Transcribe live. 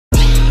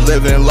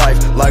living life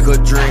like a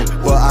dream,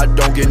 but I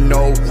don't get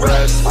no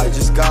rest. I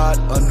just got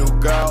a new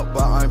girl,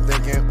 but I'm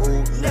thinking,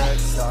 ooh,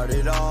 next.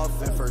 Started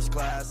off in first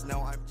class,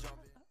 now I'm jumping.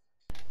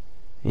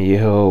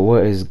 Yo,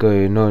 what is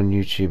going on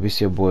YouTube?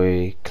 It's your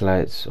boy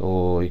Klytz,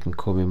 or you can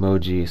call me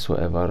Moji. It's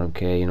whatever, I don't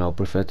care. You know, I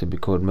prefer to be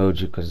called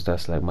Moji because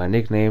that's like my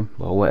nickname,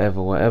 but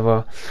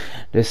whatever.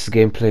 This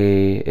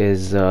gameplay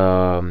is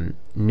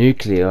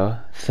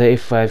nuclear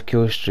 35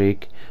 kill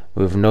streak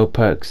with no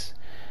perks,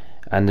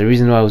 and the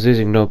reason why I was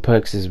using no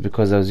perks is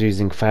because I was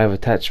using 5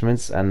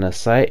 attachments and a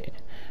sight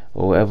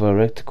or whatever,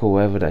 reticle,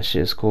 whatever that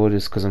shit is called,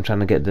 is because I'm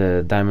trying to get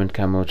the diamond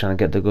camo, trying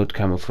to get the good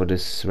camo for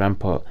this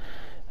rampart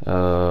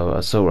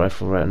assault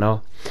rifle right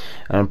now,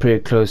 and I'm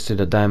pretty close to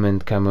the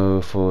diamond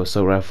camo for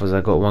assault rifles.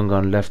 I got one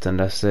gun left and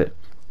that's it.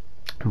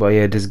 But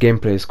yeah, this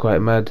gameplay is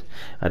quite mad.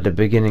 At the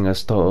beginning I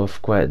start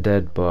off quite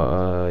dead,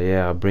 but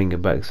yeah, I'll bring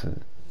it back. So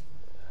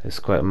it's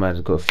quite mad.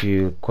 I've got a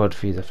few quad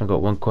feeds. I think I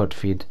got one quad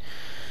feed.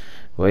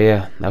 But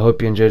yeah, I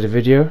hope you enjoyed the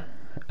video,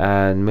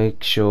 and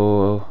make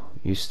sure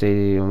you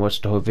stay and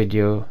watch the whole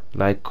video.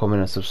 Like,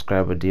 comment and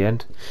subscribe at the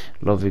end.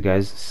 Love you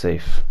guys.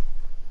 Safe.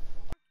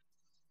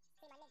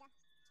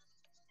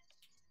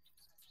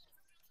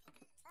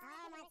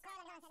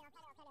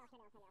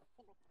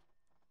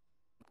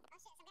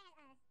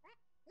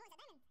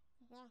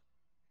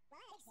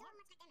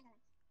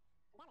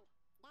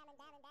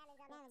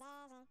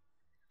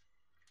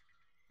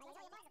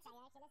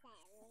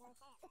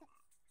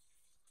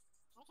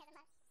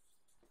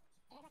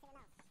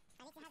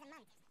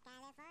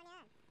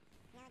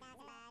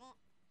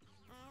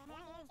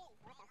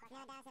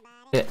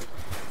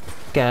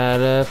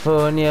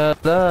 California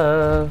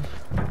love.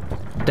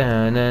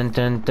 Dun dun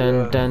dun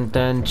dun dun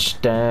dun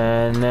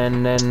dun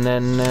dun dun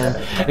dun.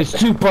 It's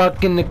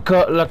Tupac in the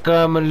cut like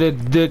I'm a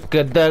lick dick,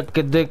 a dick,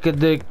 a dick, a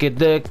dick, a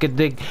dick, a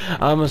dick.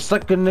 I'm a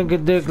sucker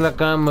nigga dick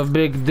like I'm a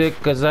big dick,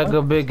 cause I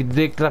got big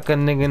dick like a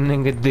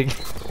nigga dick.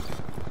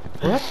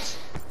 What?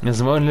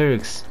 There's my own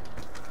lyrics.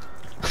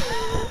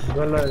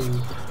 Well,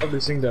 you probably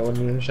sing that when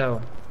you're in the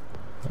shower.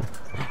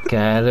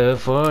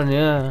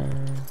 California,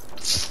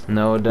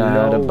 no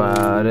doubt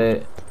about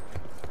it.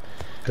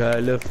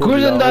 California.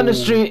 Cruising down the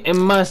street in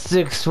my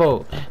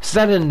 6'4",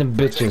 sliding the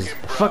bitches,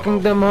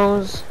 fucking them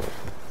hoes.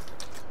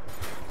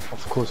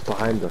 Of course,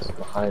 behind us.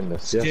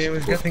 This Yes, game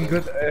is getting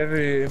good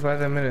by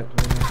the minute.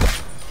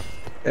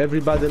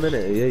 Every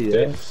minute, yeah.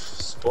 Yeah.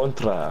 Spawn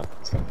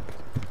trapped.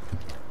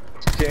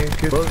 Getting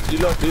good. Bro, do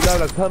you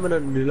have like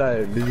permanent,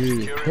 do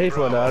you pay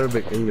for an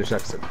Arabic English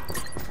accent?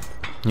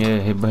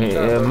 Yeah,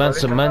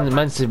 Manso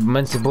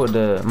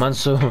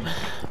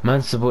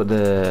bought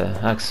the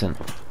accent.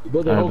 You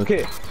bought the whole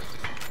kit?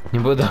 He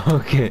bought the whole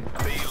kit.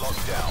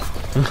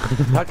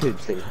 Package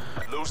thing.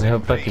 The whole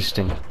package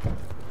thing.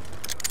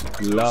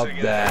 Love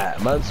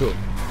that. Manso.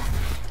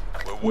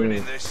 We're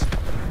winning this.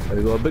 Have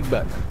you got a big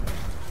bag?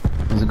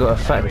 He's got a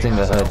fat thing,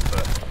 I heard.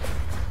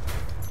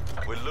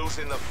 We're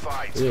losing the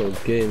fight. You're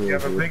gaming. You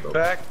have a big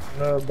back?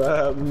 No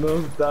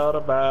doubt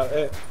about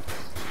it.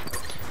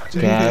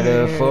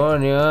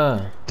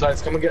 California.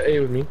 Klytz, come and get A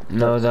with me.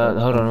 No doubt.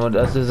 Hold on.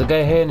 There's a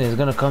guy here and he's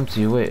gonna come to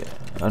you. Wait.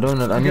 I don't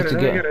know. I need to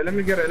get. Let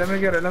me get it.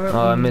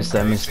 Oh, I missed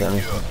that.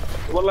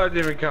 Wallah, I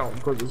didn't count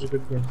because it's a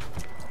good game.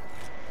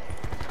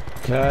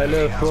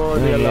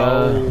 California.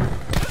 Yeah.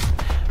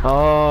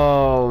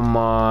 Oh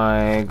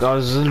my god, I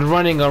was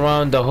running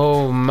around the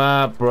whole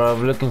map, bro,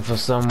 looking for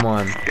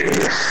someone.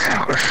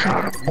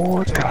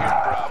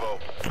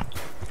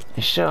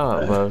 Shut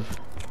up, bro.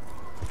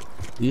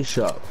 You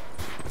shut up.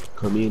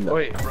 Come in now.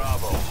 Wait.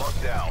 Bravo, lock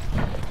down.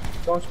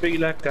 Don't speak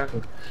like that.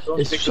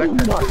 It's too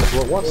much.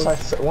 Well,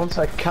 once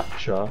I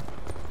capture,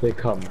 they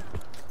come.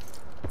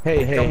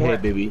 Hey,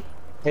 baby.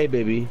 Hey,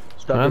 baby.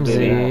 Stop Ramsey. it,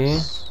 baby.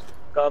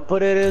 Come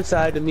put it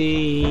inside of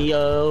me,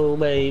 oh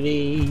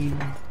baby.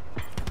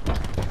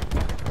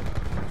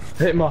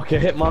 Hit marker.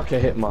 Your mum's a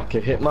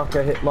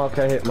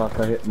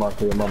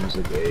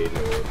gay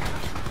lord.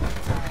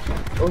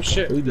 Oh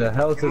shit. Who the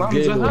hell is Mum's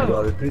gay a lord,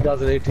 hoe. bro?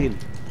 2018.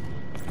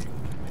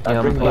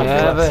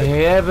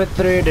 You ever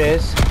through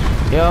this?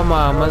 Your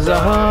mama's a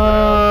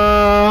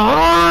hoe.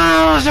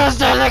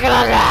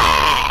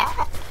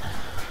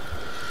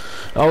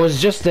 I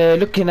was just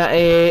looking at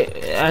it,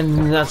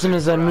 and as soon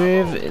as I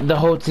move, the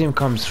whole team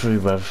comes through,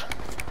 bruv.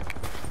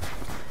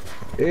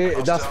 Hey,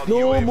 that's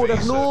normal,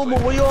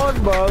 what you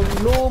on, bro?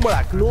 Normal.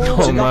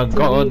 Oh my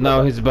god,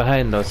 now he's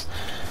behind us.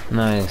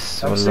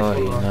 Nice,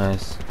 wallahi,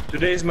 nice.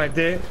 Today is my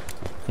day,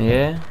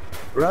 Yeah?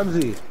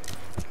 Ramsey,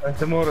 and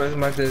tomorrow is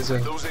my day. So.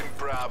 Losing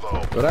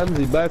Bravo.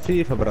 Ramsey, buy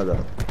FIFA,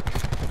 brother.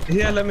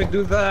 Yeah, let me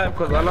do that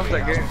because I love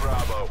that game.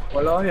 Bravo.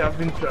 Wallahi, I've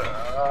been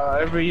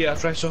every year I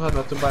try so hard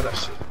not to buy that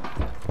shit.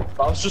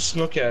 But I was just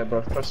looking at it,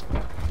 bro. Trust me.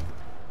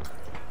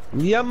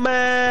 Yeah,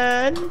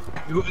 man.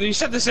 You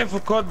said the same for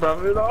COD,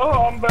 bro. You know,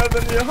 oh, I'm better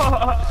than you.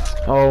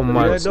 Oh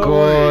my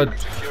god.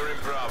 Securing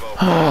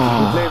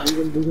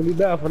Bravo. We can be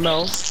better for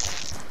now.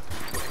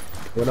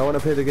 When I want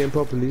to play the game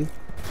properly.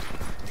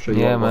 Show you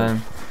Yeah, what,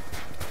 man.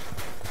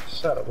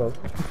 Shut up, bro.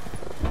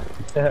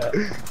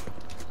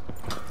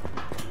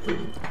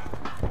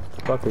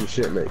 Fucking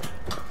shit, mate.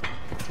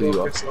 for you.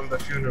 Focus on the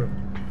funeral.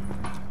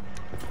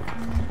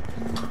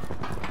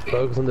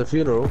 Focus on the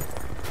funeral.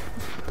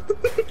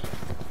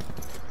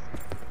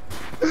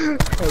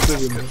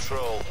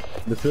 Control.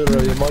 The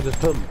funeral, you might just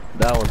put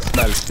that one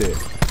smells shit.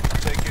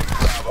 Taking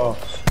Bravo.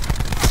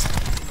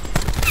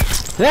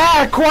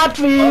 Ah, quad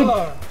feed!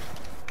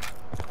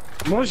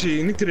 Moji,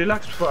 you need to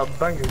relax before I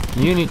bang you.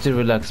 You need to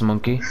relax,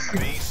 monkey.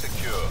 Be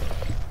secure.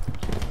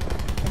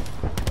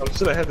 I'm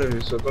still ahead of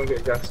you, so don't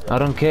get gassed. I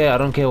don't care,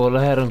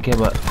 wallahi I don't care,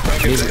 but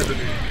Don't get ahead of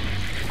you.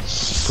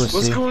 What's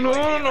pussy. going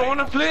on? I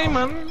wanna play,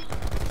 man.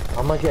 How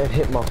am I getting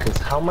hit markers?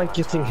 How am I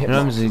getting hit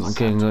markers?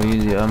 Ramsey, okay, go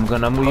easy.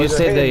 You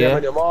stay there, yeah?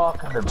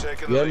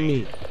 Taking the Yeah,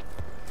 lead.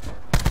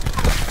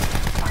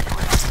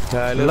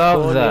 me.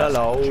 Love that.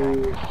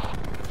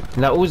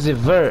 La Uzi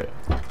Vert.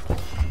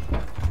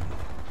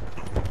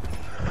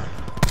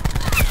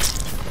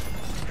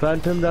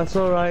 Phantom, that's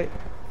alright.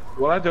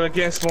 Well, I do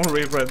against spawn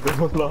rate, bro.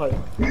 Don't lie.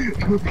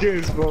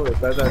 Against spawn rate,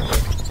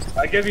 that's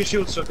I gave you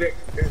shield, so get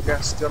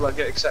still I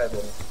get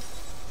excited.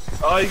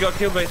 Oh, you got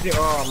killed by team.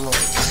 Oh, no.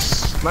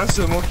 Man,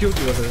 still more killed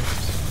you over there.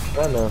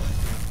 I know.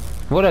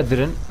 What I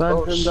didn't?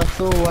 Phantom, Oh, that's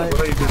alright.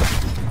 What you do?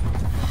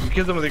 You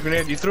killed him with a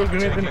grenade. You threw a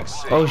grenade in it.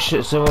 Oh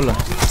shit, so wallah.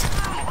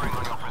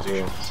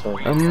 Yeah, so.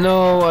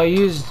 No, I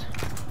used.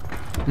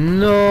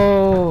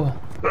 No.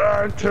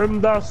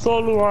 Phantom, that's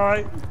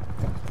alright.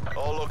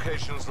 All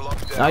locations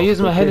locked down. I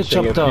used my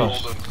helicopter.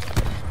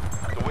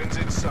 The wind's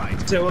in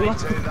sight. Say what?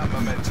 Maintain that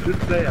momentum. Good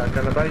player,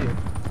 can I buy you?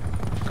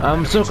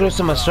 I'm so close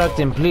to my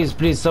stracting. Please,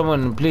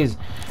 someone, please.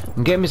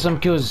 Get me some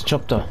kills,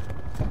 chopper.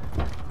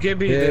 Give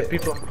me Yeah. the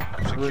people.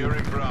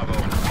 Securing Bravo.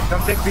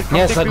 Come take me.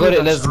 Yes, I got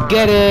it. Let's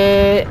get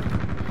it.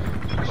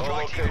 All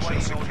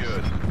locations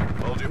secured.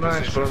 Hold your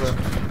Nice, position. brother.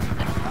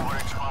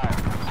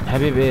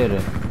 Habib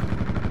Ere.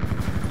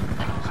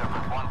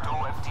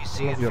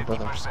 Love you,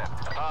 brother.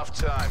 Half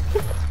time.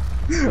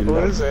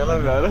 What is it? I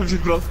love you,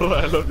 brother.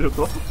 I love you,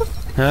 brother.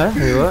 Huh?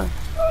 You what?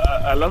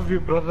 I love you,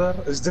 brother.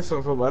 It's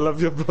different from I love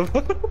you,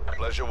 brother.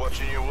 Pleasure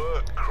watching you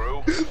work,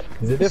 crew.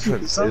 Is it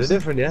different? Is it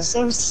different, yeah? It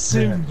sounds the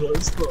same, bro.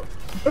 It's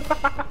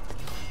not.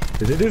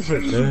 Is it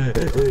different?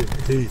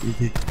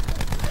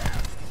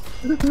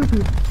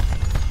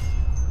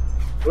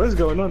 What is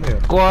going on here?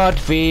 Quad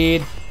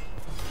feed.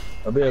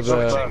 A bit of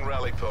Switching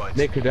rally point.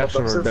 naked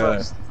action so or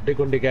fast. dick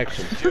on dick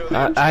action.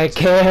 I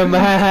care,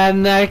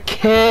 man. I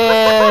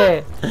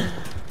care.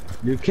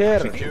 You care?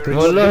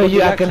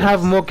 Wallahi, I can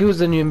have more kills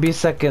than you and be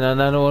second,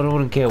 and I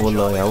wouldn't care.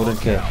 Wallahi, I wouldn't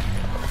care.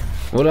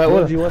 Well,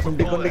 if you want some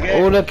dick on dick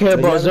action. All I care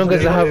about, as long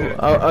as I have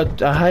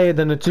a higher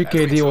than a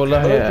 2KD,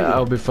 wallahi,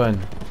 I'll be fine.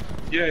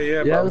 Yeah,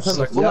 You but having it's some,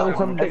 like, you having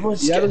some dick,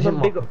 everyone's you having getting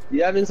some him dick,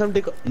 you having some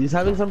dick, he's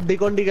having some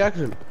dick on dick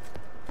action.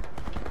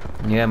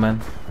 Yeah, man.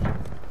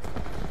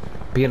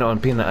 Peanut on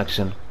peanut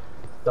action.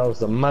 That was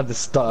the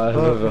maddest start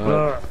I've ever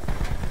heard.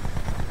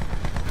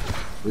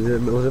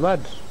 Was it mad?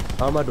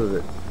 How mad was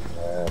it?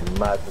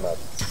 Mad. Yeah,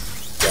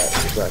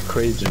 it's like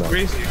crazy mad.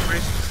 Crazy.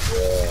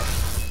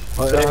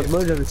 Oh,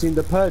 have you seen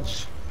The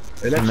Purge?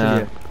 Election Nah.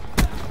 year.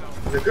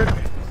 Is it good?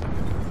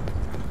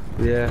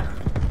 Yeah.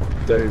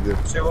 Very good.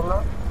 Say what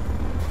now?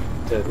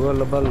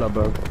 Walla balla,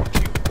 bro.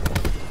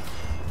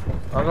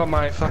 I got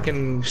my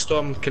fucking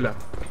storm killer.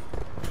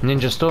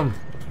 Ninja Storm.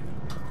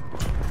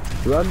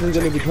 Randall's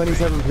gonna be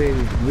 27 playing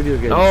video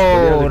games.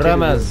 Oh,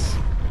 Ramaz.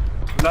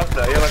 Love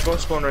that. Yeah, like go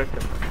spawn right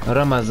there.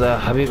 Ramaz,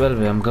 Habib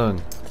Albi, I'm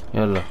going.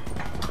 Yalla.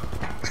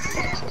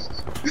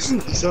 You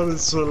sounded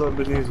so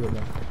Lebanese,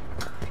 man.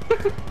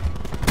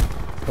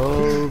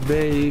 Oh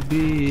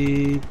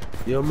baby,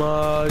 your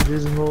Marge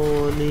is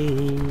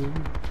horny.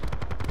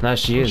 Nah,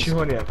 she is. She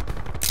horny, yeah.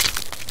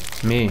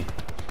 Me.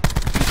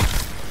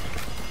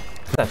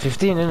 That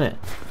 15, innit?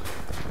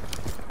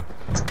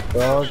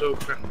 Dog, So,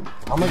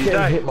 I'm Did you getting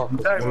die? hit markers.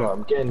 Did you die, No,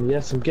 I'm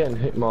getting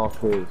hit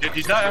markers. did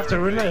you die after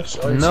release?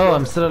 No,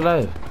 I'm still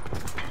alive.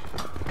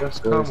 That's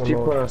There's calm,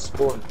 people Lord. on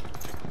spawn.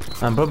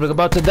 I'm probably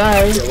about to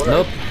die.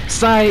 Nope.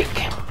 Psych!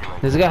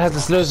 This guy has the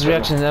slowest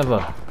reaction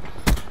ever.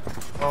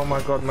 Oh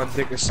my god, my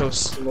dick is so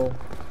slow.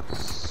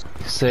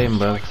 Same,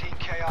 bro.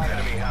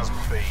 Enemy has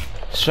B.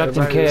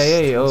 Extracting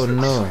KIA, oh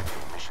no.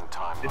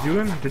 Did you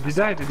win? Did you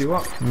die? Did you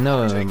what?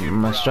 No,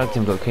 my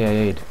extracting got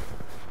KIA'd.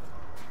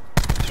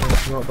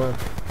 It's not bad.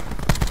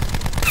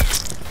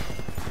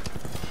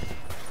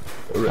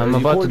 I'm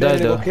about to die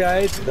though.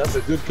 Okay, that's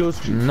a good kill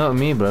streak. Not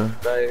me, bro.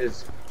 That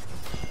is.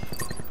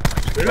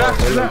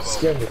 Relax.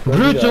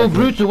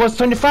 Brutal, what's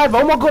 25?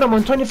 Oh my god, I'm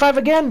on 25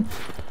 again.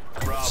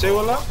 Say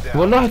wallah.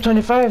 Wallahi,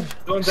 25.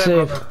 Don't die,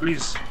 Safe. brother,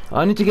 please.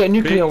 I need to get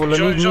nuclear, well, I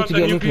need to the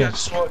get nuclear.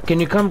 squad. Can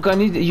you come? I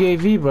need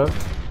UAV, bro.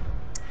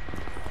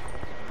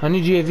 I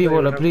need UAV,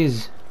 Walla,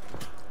 please.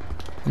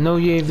 No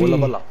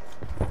UAV.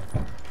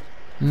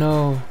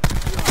 No.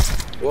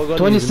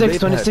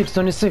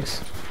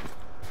 26.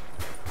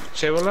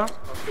 Say wallah.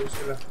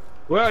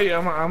 Where are you?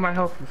 I might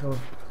help you, fella.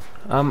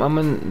 I'm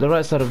on the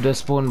right side of their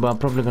spawn, but I'm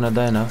probably gonna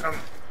die now. Come.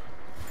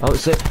 Oh,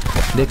 say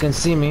they can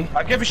see me.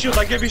 I give you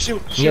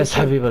shield. Yes,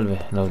 Habib Albi,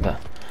 love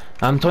that.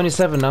 I'm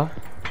 27 now.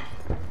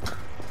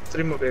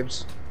 3 more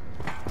babes.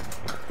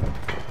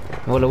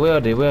 Walla, where are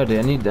they?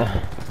 I need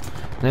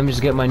Let me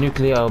just get my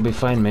nuclear, I'll be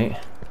fine, mate.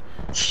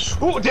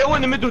 Oh, they're all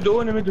in the middle, they're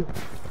all in the middle.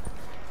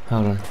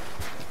 Hold on.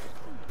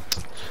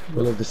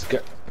 Well, this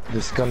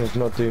gun is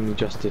not doing me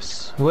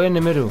justice. We're in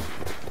the middle.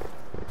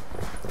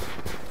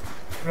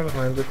 Never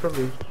mind, they're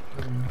probably...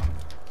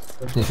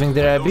 You think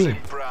they're at B? Losing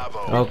Bravo.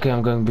 Okay,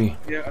 I'm going B.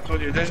 Yeah, I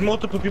told you, there's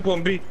multiple people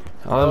on B.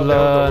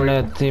 Allah,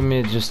 no,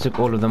 teammate just took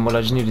all of them. Well,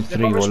 I just needed They're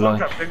 3, probably spawn wallah.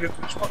 cap,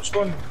 they're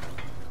spawn.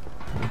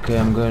 Okay,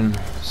 I'm going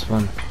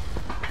spawn.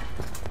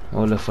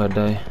 All if I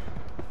die.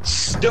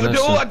 They're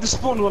all at the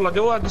spawn, wallah,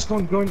 they're all at the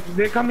spawn.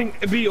 They're coming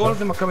B, all of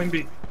them are coming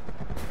B.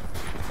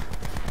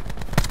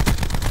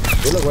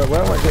 Well, look,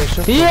 where am I getting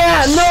shot?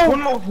 Yeah,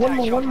 no!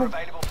 One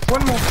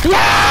more.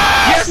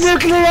 Yes!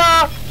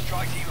 Nuclear!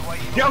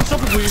 You're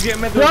unstoppable, you get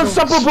medal. You're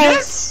unstoppable!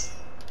 Yes!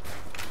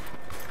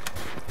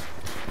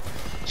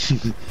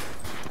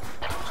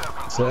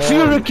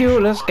 Fury kill,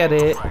 let's get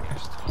it.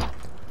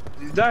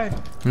 Did you die?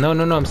 No,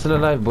 I'm still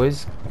alive,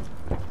 boys.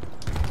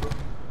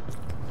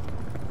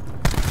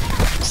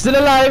 Still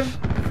alive!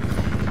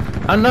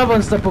 Another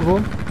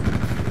unstoppable.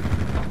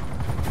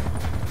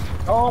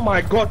 Oh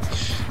my god.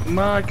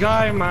 My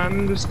guy,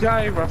 man. This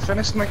guy, bro,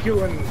 finished my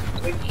kill and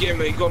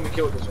he got me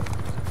killed as well.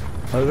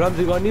 Has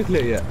Ramsey got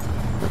nuclear yet?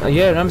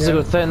 Yeah, Ramsey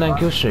got 39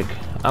 kill streak.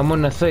 I'm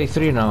on a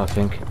 33 now, I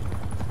think.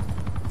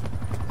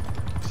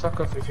 Fuck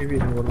off if you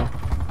beat me, wallah.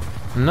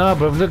 Nah,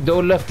 bro, look, they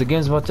all left. The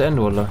game's about to end,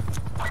 wallah.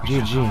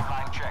 GG.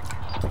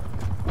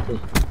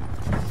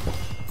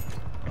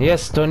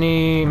 Yes,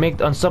 Tony, make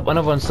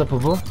another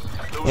unstoppable.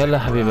 Yalla,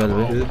 habib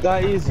albi. Is it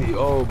that easy?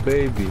 Oh,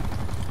 baby.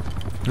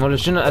 Well,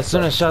 as soon as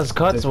Shaz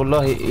cuts,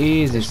 wallahi,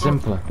 easy,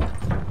 simple.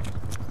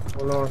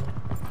 Hold on.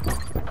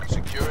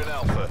 Securing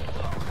Alpha.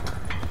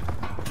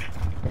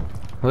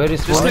 Where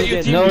is Just let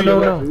your spawning? team No, do no,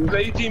 your no. work.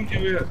 Let your team do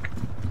your work.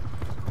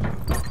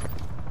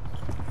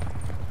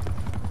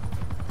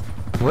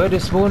 Where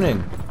is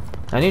spawning?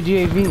 I need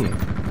UAV.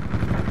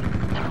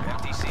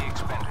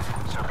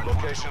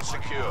 Location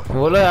secure.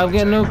 Wallah, I'm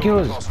getting no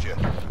kills. Lost you.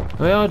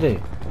 Where are they?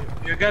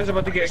 Your guys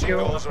about to get a kill.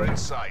 Goals are in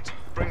sight.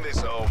 Bring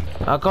this home.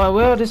 I can't.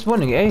 Where are they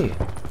spawning? Hey.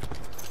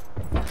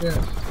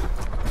 Yeah.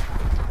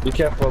 Be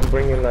careful, I'm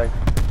bringing like...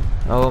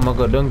 Oh my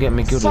god, don't get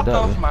me killed with Fuck that.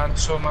 off, way. man.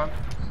 So, man.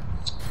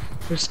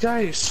 This guy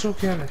is so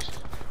careless.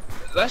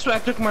 That's why I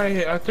took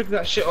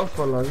that shit off,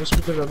 wallah, just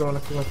because I don't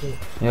want to kill my team.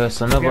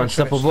 Yes, another Yeah,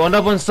 unstoppable.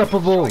 Another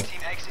unstoppable.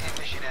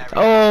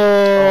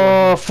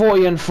 Oh,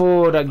 40 and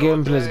 4. That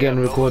gameplay is getting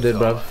recorded,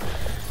 bruv.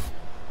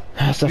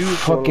 That's a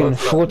fucking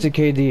 40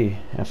 KD,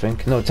 I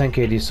think. No, 10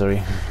 KD,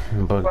 sorry.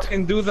 Bugged.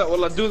 Fucking do that,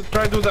 wallah.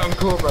 Try do that on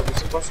Cobra.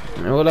 It's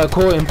impossible. Well, I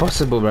call it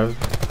impossible, bruv.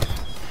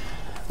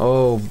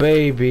 Oh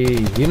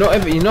baby, you know, I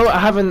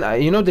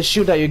haven't, you know, the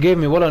shoot that you gave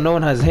me. Well, no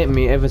one has hit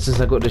me ever since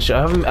I got the shoot.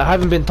 I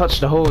haven't been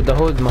touched my whole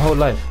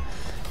life,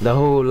 the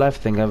whole life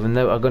thing. I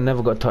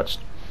never got touched.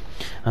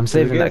 I'm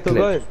saving that clip.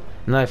 Going?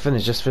 No, I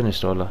finished, just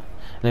finished, Ola.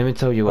 Let me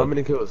tell you How what.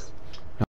 many kills?